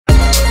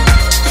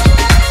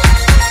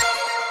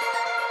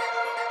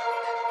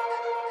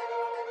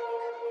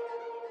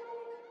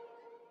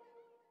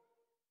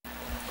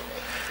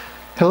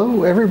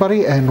Hello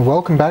everybody and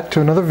welcome back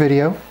to another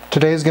video.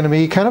 Today is going to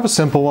be kind of a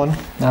simple one.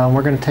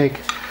 We're going to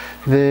take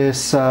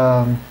this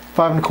 5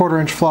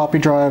 1/4 inch floppy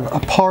drive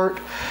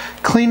apart,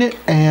 clean it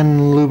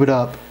and lube it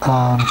up,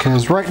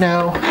 because right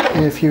now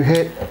if you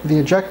hit the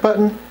eject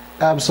button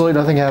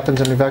absolutely nothing happens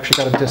and we've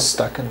actually got a disc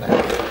stuck in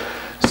there.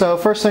 So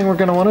first thing we're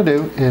going to want to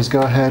do is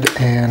go ahead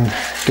and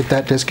get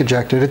that disc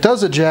ejected. It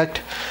does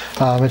eject,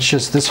 it's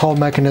just this whole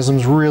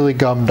mechanism's really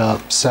gummed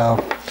up, so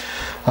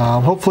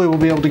hopefully we'll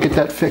be able to get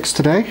that fixed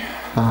today.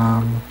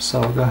 So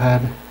we'll go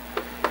ahead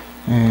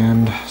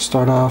and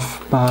start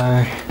off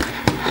by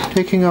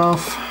taking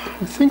off,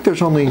 I think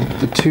there's only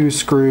the 2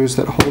 screws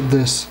that hold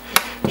this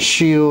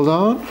shield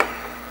on.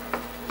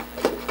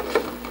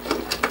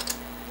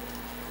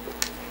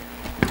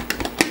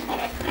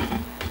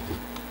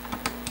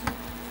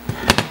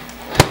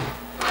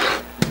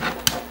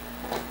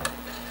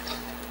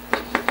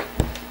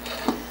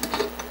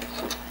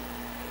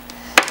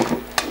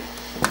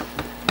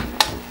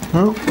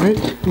 Oh,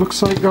 wait,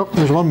 looks like, oh,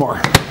 there's one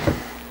more.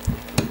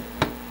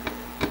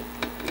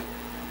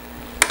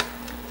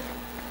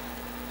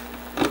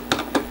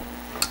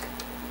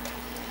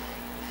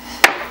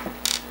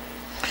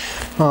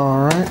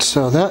 Alright,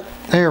 so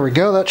there we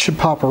go, that should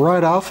pop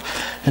right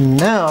off. And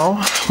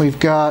now we've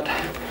got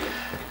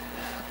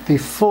the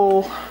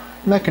full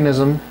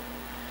mechanism.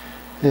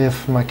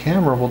 If my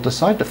camera will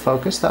decide to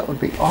focus, that would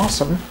be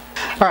awesome.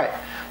 Alright,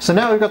 so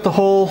now we've got the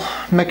whole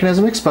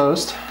mechanism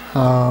exposed.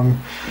 I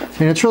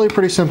mean, it's really a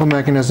pretty simple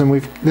mechanism.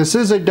 This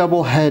is a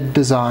double head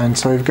design,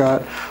 so we've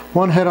got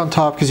one head on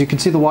top because you can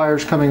see the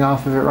wires coming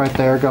off of it right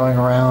there going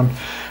around,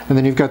 and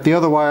then you've got the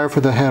other wire for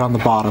the head on the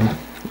bottom.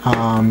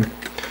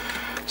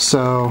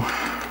 So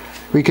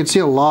we can see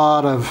a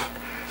lot of,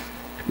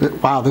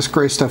 wow, this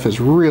gray stuff is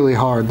really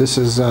hard. This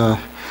is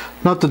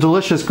not the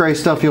delicious gray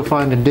stuff you'll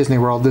find in Disney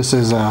World. This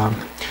is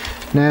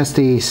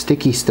nasty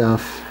sticky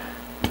stuff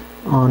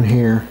on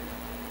here.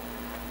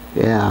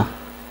 Yeah.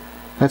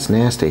 That's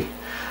nasty.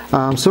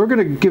 So we're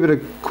going to give it a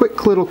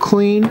quick little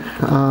clean,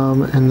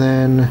 and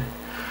then,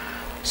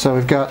 so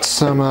we've got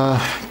some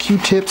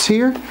Q-tips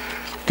here.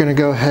 Going to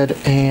go ahead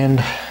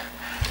and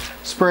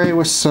spray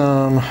with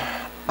some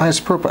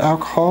isopropyl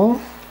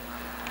alcohol,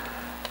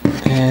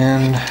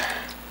 and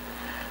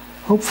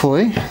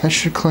hopefully that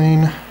should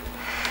clean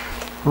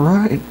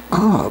right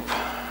up.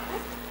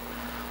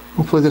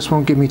 Hopefully this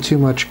won't give me too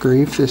much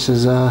grief. This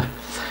is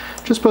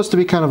just supposed to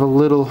be kind of a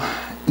little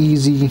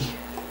easy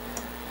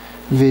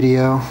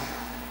video.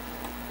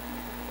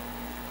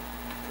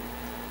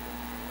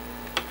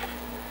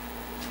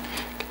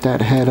 Get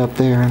that head up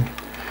there and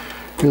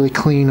really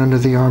clean under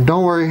the arm.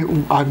 Don't worry,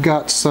 I've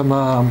got some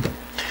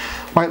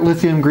white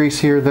lithium grease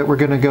here that we're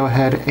going to go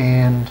ahead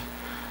and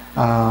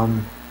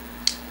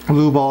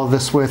lube all of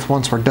this with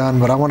once we're done,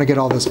 but I want to get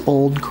all this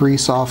old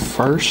grease off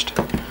first.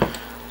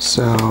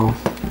 So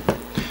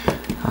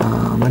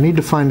I need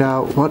to find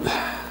out what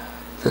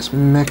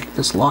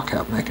this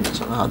lockout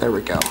mechanism. Oh, there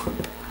we go.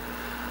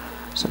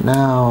 So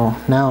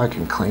now I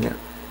can clean it.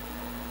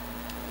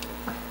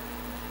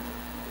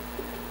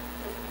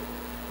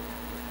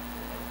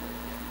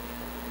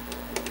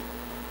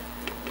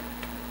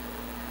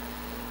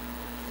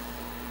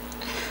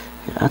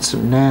 Yeah, that's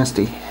some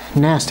nasty,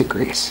 nasty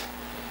grease.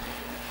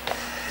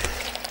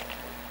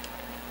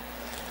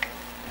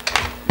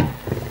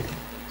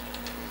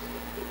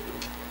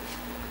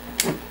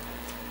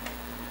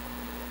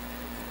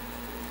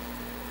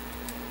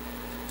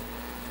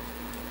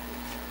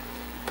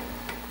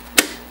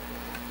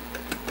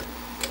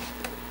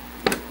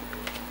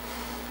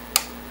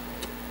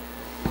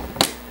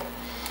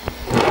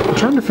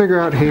 Trying to figure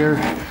out here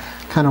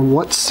kind of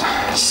what's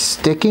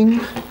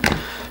sticking,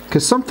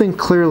 because something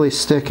clearly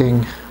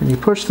sticking. When you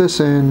push this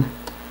in,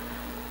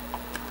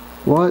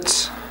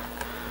 what's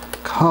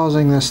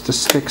causing this to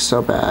stick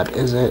so bad?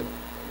 Is it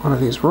one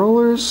of these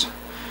rollers?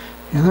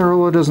 Yeah, the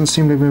roller doesn't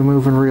seem to be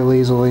moving real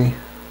easily.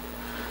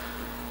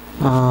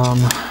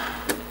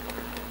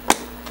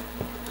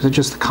 Is it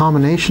just the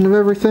combination of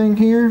everything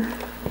here?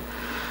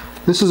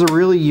 This is a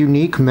really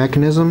unique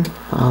mechanism.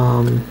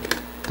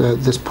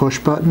 This push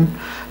button.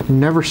 I've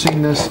never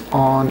seen this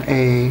on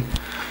a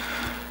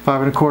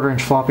 5 1/4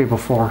 inch floppy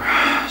before,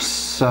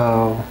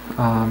 so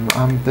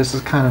this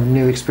is kind of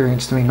new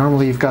experience to me.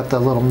 Normally you've got the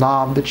little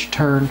knob that you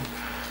turn,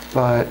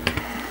 but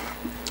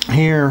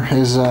here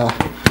is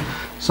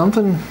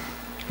something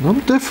a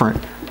little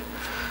different.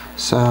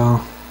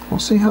 So we'll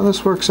see how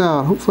this works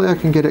out. Hopefully I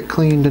can get it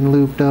cleaned and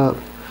lubed up.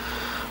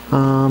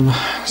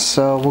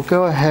 So we'll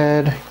go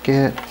ahead,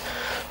 get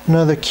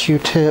another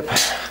Q-tip.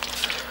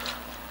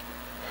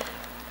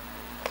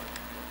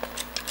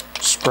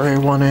 Spray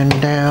one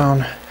end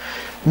down.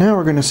 Now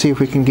we're going to see if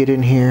we can get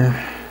in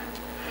here,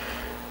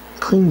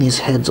 clean these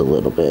heads a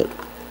little bit.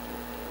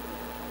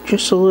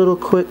 Just a little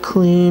quick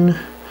clean.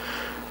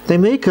 They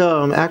make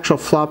actual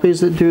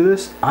floppies that do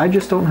this. I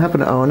just don't happen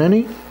to own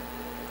any.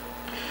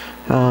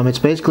 It's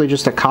basically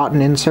just a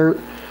cotton insert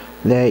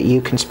that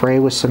you can spray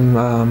with some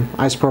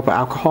isopropyl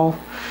alcohol,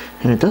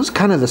 and it does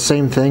kind of the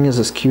same thing as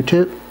this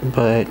Q-tip,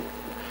 but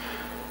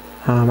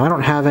I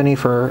don't have any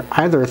for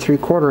either a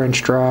 3/4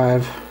 inch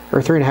drive,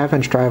 or 3.5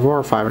 inch drive, or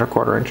a 5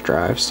 1/4 inch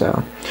drive,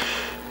 so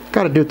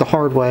got to do it the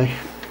hard way.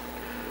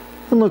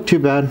 Doesn't look too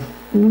bad.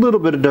 A little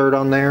bit of dirt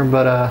on there,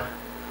 but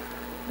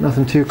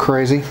nothing too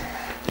crazy.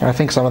 I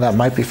think some of that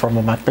might be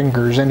from my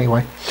fingers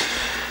anyway.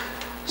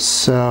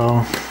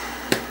 So,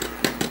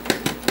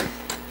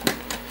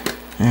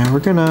 and we're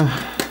gonna,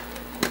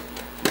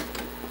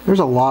 there's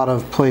a lot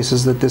of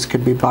places that this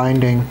could be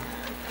binding.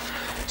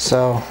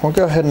 So we'll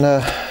go ahead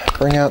and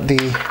bring out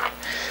the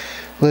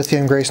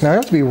lithium grease. Now I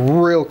have to be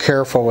real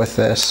careful with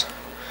this.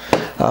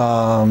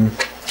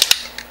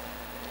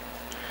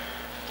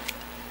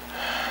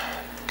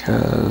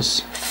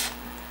 Because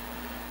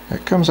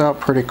it comes out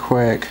pretty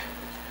quick.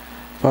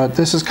 But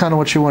this is kind of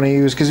what you want to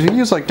use, because if you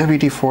use like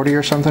WD-40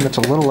 or something, it's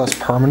a little less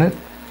permanent.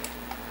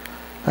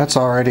 That's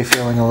already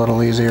feeling a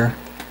little easier.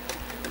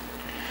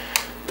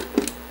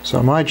 So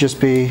it might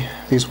just be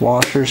these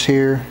washers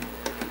here,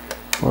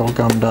 a little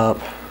gummed up.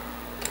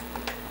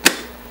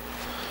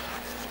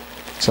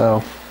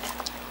 So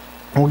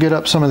we'll get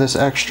up some of this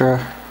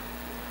extra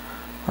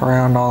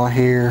around all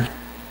here.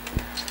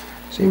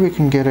 See if we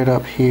can get it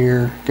up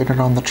here, get it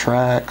on the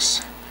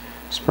tracks.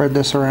 Spread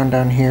this around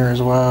down here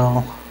as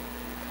well.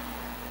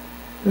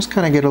 Just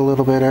kind of get a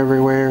little bit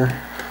everywhere.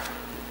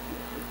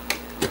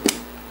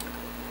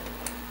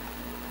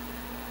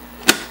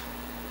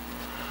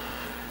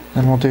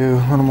 Then we'll do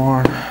a little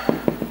more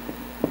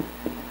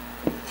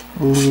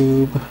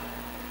lube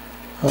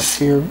up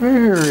here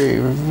very,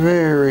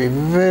 very,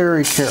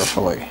 very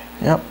carefully.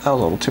 Yep, that was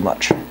a little too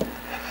much.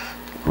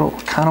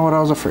 Kind of what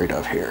I was afraid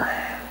of here.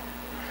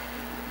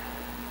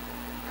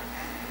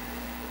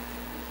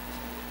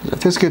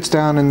 If this gets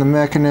down in the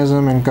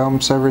mechanism and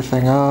gumps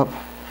everything up,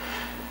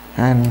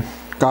 and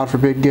God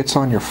forbid gets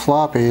on your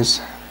floppies,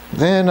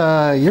 then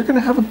you're gonna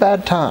have a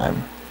bad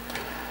time.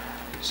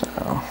 So,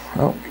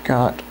 oh, we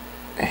got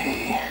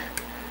a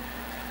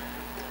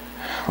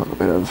little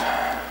bit of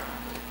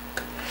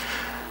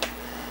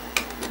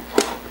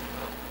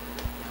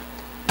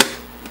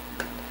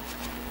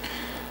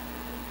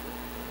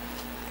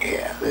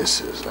yeah,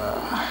 this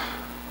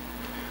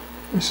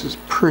is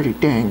pretty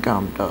dang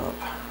gummed up.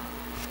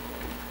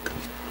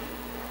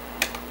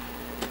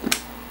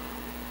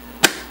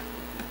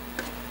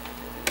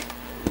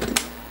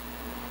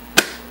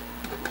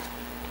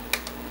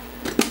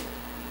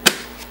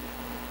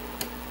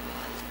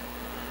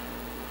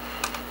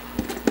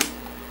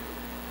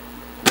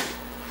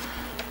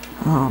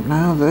 Oh,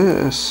 now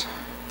this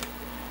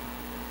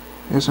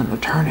isn't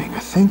returning. I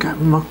think I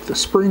mucked the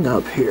spring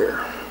up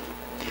here.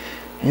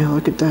 Yeah,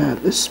 look at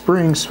that. This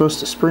spring's supposed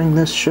to spring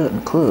this shut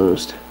and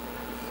closed.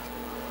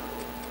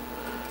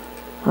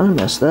 I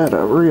messed that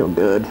up real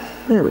good.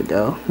 There we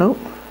go. Nope.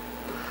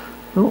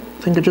 Nope.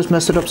 I think I just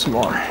messed it up some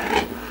more.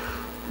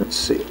 Let's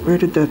see. Where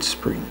did that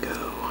spring go?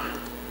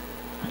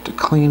 I have to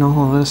clean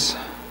all of this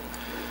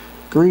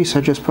grease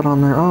I just put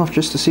on there off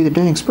just to see the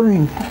dang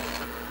spring.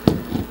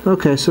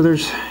 Okay, so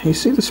there's, you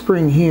see the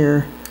spring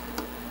here.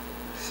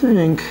 I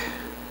think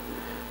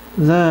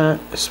that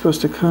is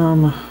supposed to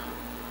come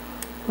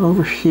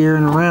over here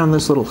and around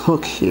this little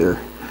hook here.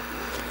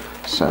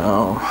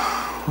 So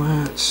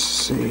let's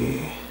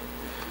see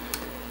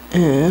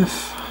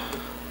if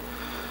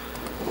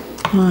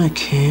I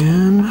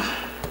can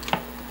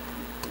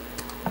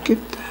get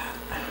that.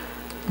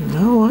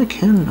 No, I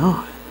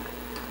cannot.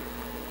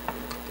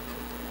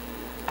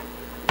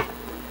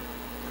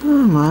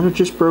 I might have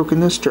just broken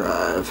this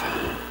drive,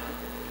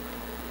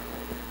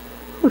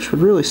 which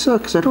would really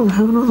suck because I don't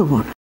have another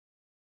one.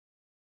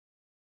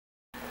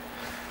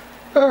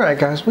 Alright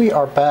guys, we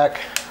are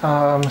back.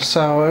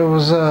 So it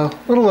was a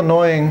little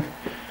annoying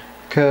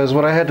because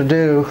what I had to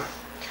do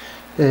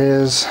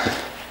is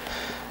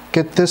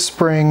get this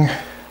spring.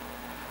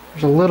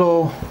 There's a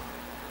little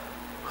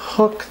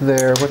hook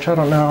there, which I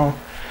don't know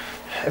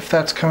if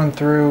that's coming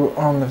through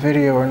on the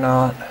video or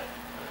not.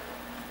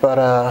 But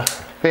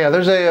yeah,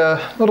 there's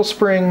a little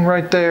spring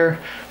right there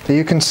that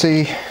you can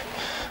see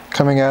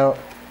coming out,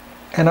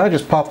 and I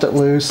just popped it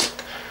loose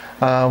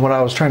when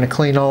I was trying to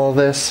clean all of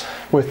this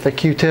with the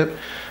Q-tip.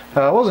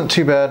 It wasn't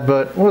too bad,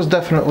 but it was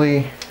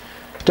definitely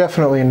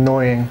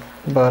annoying.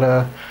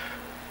 But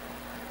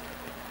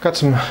got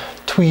some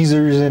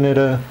tweezers in it.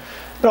 It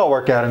all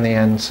worked out in the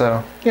end,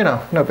 so you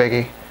know, no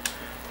biggie.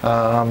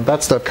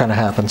 That stuff kind of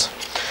happens.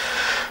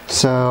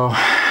 So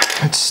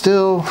it's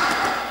still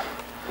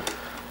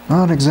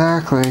not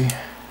exactly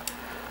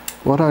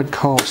what I'd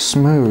call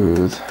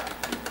smooth.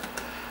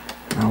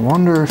 I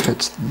wonder if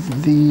it's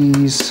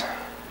these.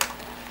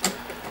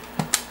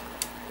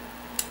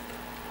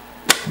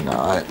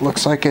 No, it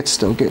looks like it's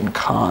still getting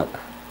caught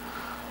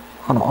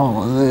on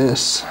all of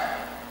this.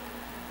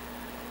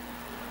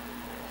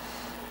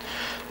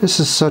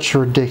 This is such a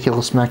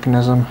ridiculous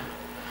mechanism.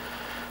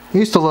 I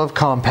used to love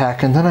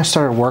Compaq, and then I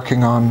started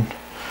working on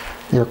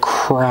their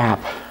crap,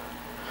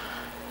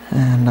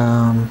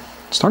 and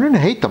starting to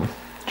hate them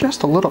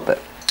just a little bit.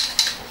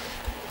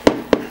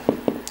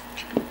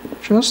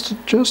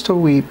 Just a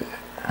wee bit.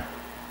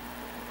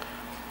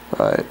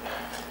 But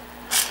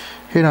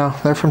you know,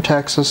 they're from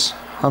Texas.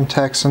 I'm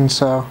Texan,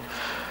 so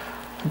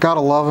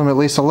gotta love them at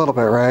least a little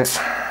bit, right?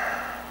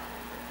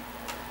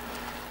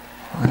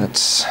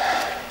 Let's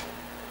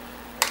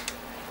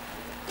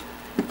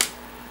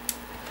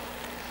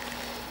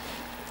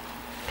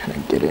kind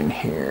of get in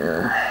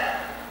here.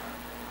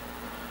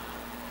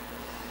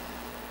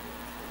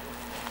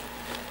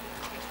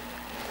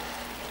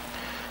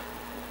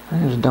 I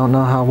just don't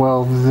know how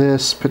well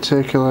this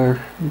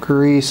particular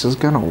grease is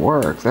gonna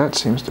work. That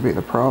seems to be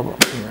the problem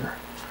here.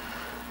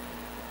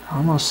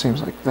 Almost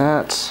seems like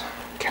that's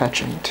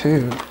catching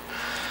too.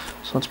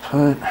 So let's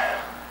put,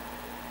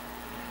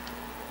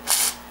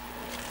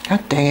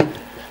 god dang it.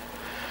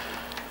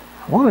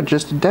 I wanted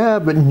just a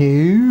dab, but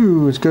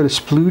no, it's got to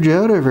splooge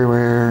out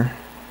everywhere.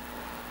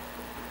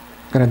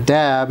 I'm gonna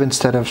dab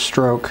instead of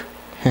stroke.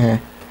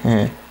 But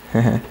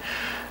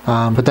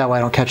that way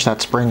I don't catch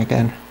that spring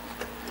again.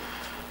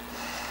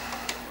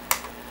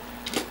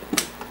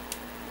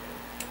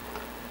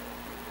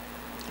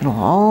 It'll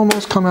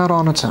almost come out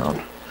on its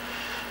own.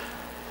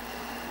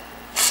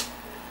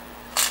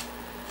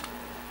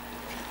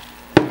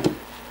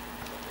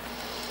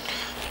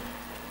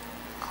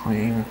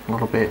 Clean a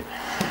little bit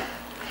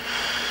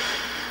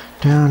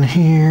down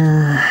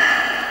here.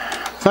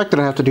 The fact that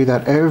I have to do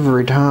that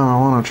every time I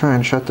want to try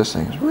and shut this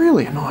thing is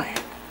really annoying.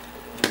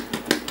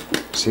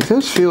 See,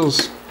 this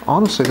feels,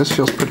 honestly, this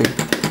feels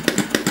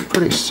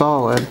pretty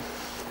solid.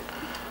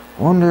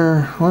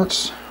 Wonder,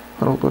 let's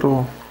put a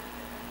little,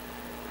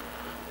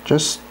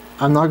 just,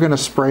 I'm not going to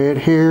spray it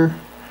here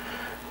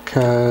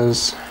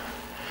because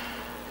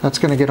that's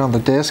going to get on the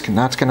disc and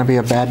that's going to be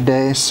a bad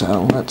day.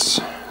 So let's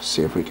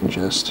see if we can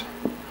just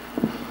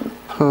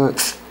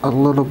put a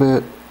little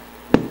bit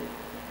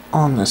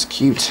on this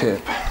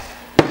Q-tip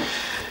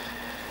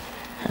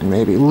and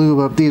maybe lube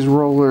up these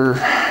roller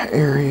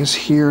areas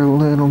here a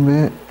little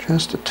bit,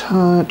 just a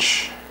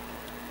touch.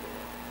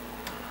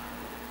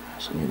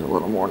 So I need a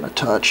little more than a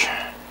touch.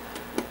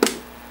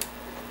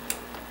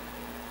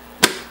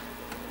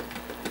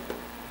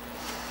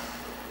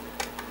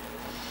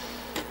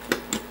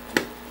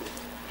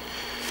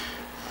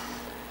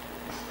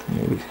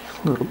 Maybe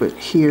a little bit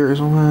here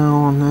as well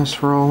on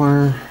this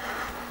roller.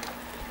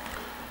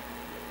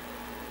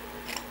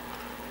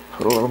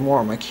 Put a little more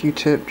on my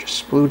Q-tip,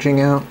 just splooging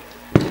out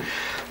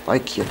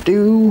like you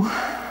do.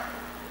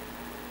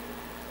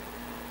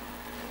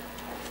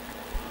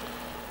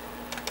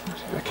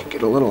 See if I can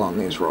get a little on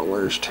these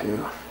rollers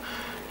too.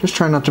 Just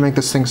try not to make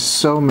this thing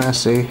so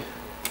messy.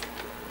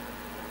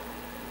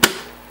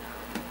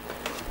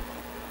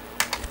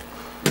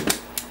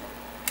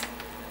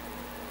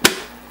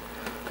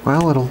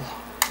 Well, it'll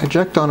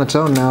eject on its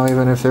own now,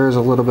 even if there is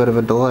a little bit of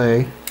a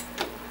delay.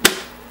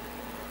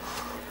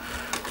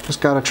 Just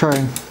gotta try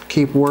and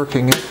keep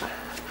working it.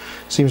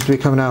 Seems to be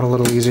coming out a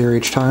little easier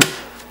each time.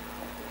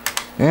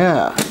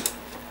 Yeah.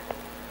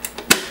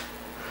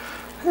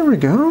 There we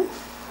go.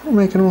 We're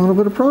making a little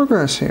bit of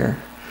progress here.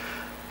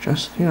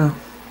 Just, you know.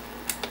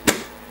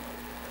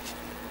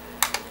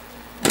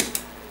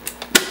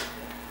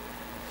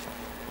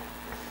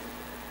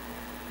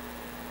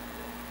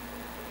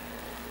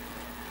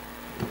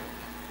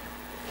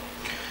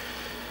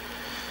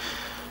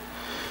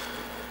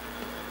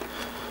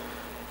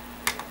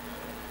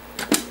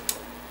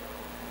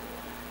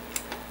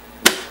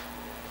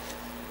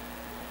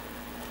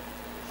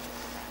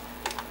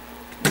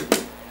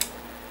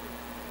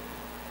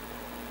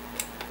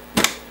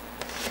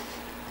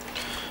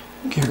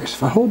 I'm curious,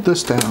 if I hold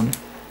this down,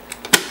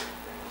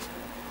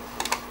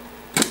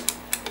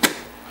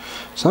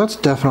 so that's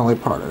definitely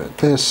part of it.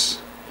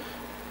 This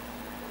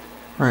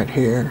right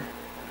here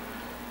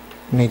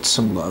needs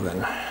some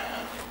loving.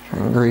 Try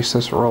and grease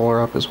this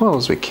roller up as well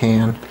as we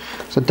can.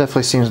 So it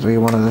definitely seems to be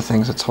one of the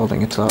things that's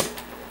holding it up.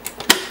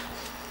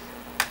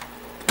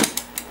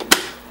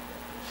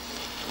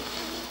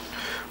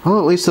 Well,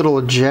 at least it'll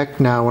eject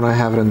now when I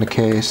have it in the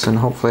case, and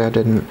hopefully I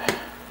didn't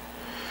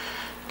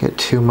get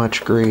too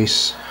much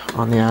grease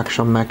on the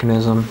actual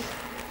mechanism.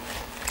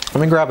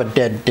 Let me grab a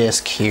dead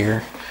disc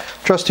here.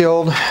 Trusty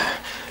old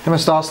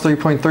MS-DOS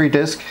 3.3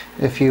 disc,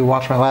 if you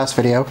watched my last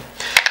video,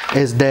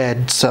 is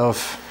dead. So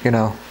if, you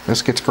know,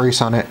 this gets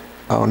grease on it,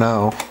 oh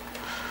no.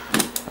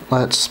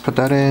 Let's put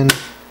that in.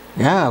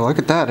 Yeah, look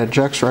at that, it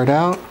ejects right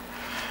out.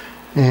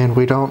 And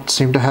we don't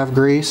seem to have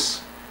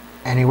grease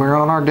anywhere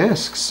on our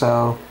disc,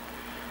 so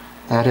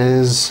that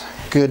is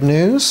good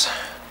news.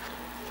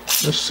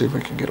 Let's see if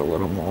we can get a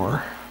little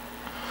more.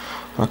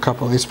 A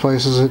couple of these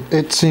places,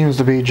 it seems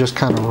to be just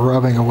kind of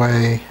rubbing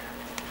away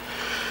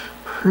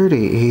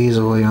pretty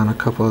easily on a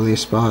couple of these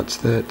spots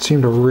that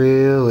seem to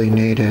really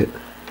need it.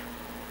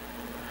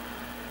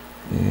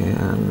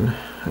 And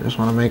I just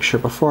want to make sure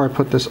before I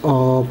put this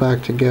all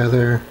back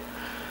together,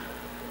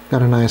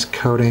 got a nice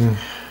coating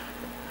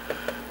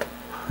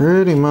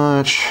pretty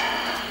much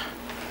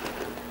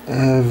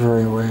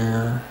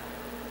everywhere.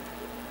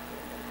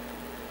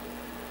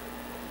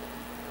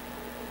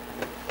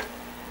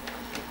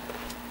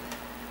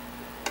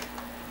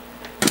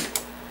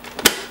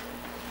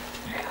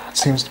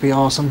 Seems to be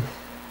awesome.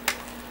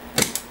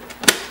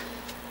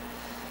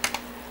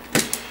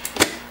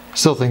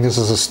 Still think this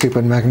is a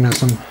stupid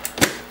mechanism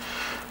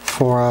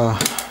for a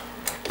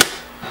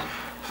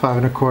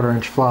 5 1/4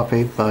 inch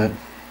floppy, but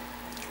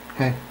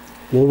hey,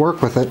 we'll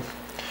work with it.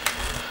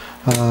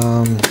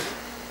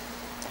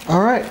 All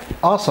right,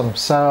 awesome.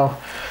 So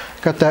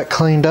got that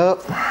cleaned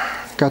up,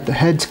 got the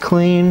heads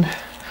cleaned.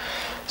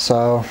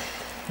 So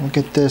we'll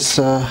get this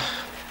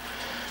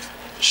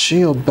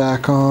shield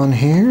back on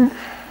here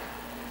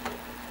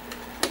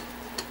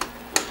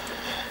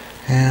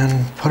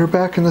and put her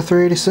back in the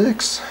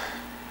 386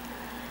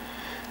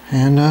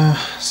 and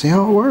see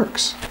how it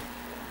works.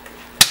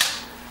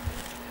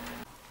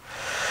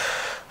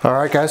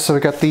 Alright guys, so we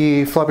got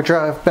the floppy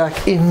drive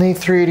back in the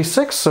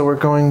 386, so we're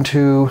going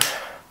to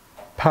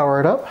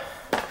power it up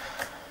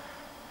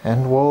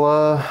and we'll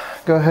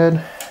go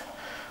ahead,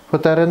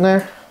 put that in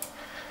there,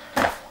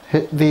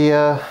 hit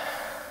the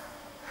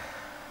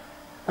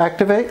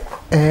activate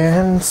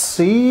and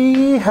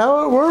see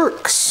how it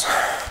works.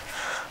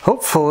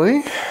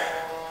 Hopefully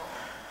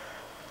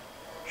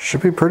should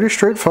be pretty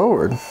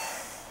straightforward.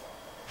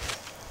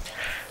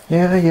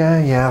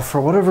 Yeah,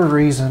 for whatever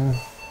reason.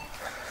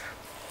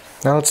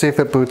 Now let's see if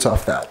it boots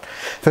off that.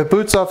 If it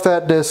boots off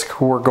that disc,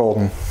 we're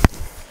golden.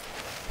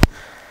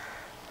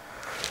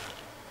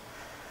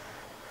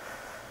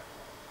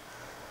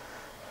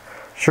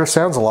 Sure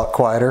sounds a lot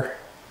quieter.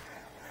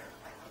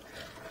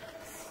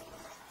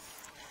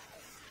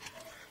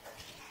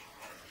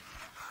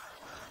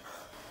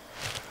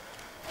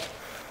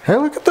 Hey,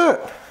 look at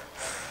that.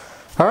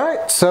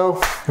 Alright,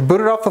 so I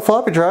booted off the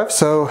floppy drive,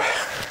 so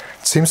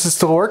it seems to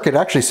still work. It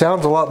actually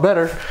sounds a lot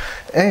better.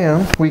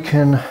 And we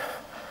can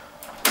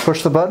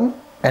push the button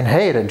and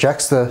hey, it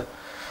ejects the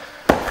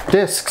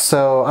disc.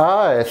 So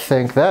I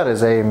think that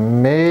is a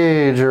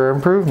major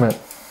improvement.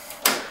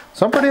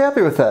 So I'm pretty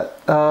happy with that.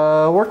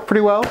 Worked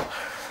pretty well.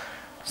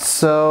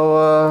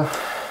 So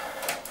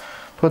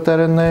put that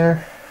in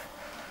there.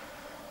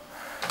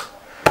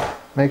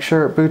 Make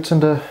sure it boots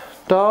into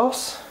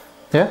DOS.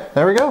 Yeah,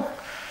 there we go.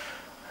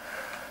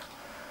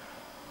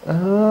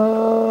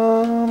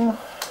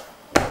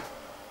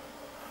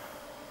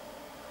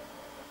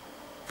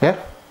 Yeah,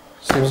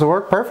 seems to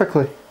work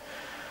perfectly.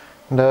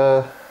 And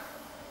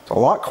it's a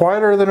lot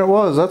quieter than it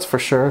was, that's for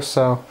sure.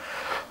 So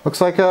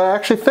looks like I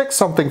actually fixed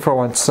something for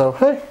once. So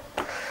hey,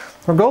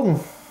 we're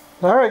golden.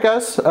 Alright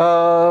guys,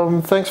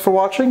 thanks for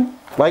watching.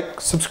 Like,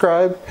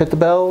 subscribe, hit the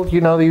bell, you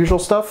know, the usual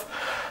stuff.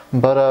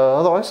 But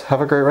otherwise,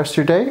 have a great rest of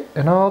your day,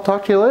 and I'll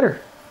talk to you later.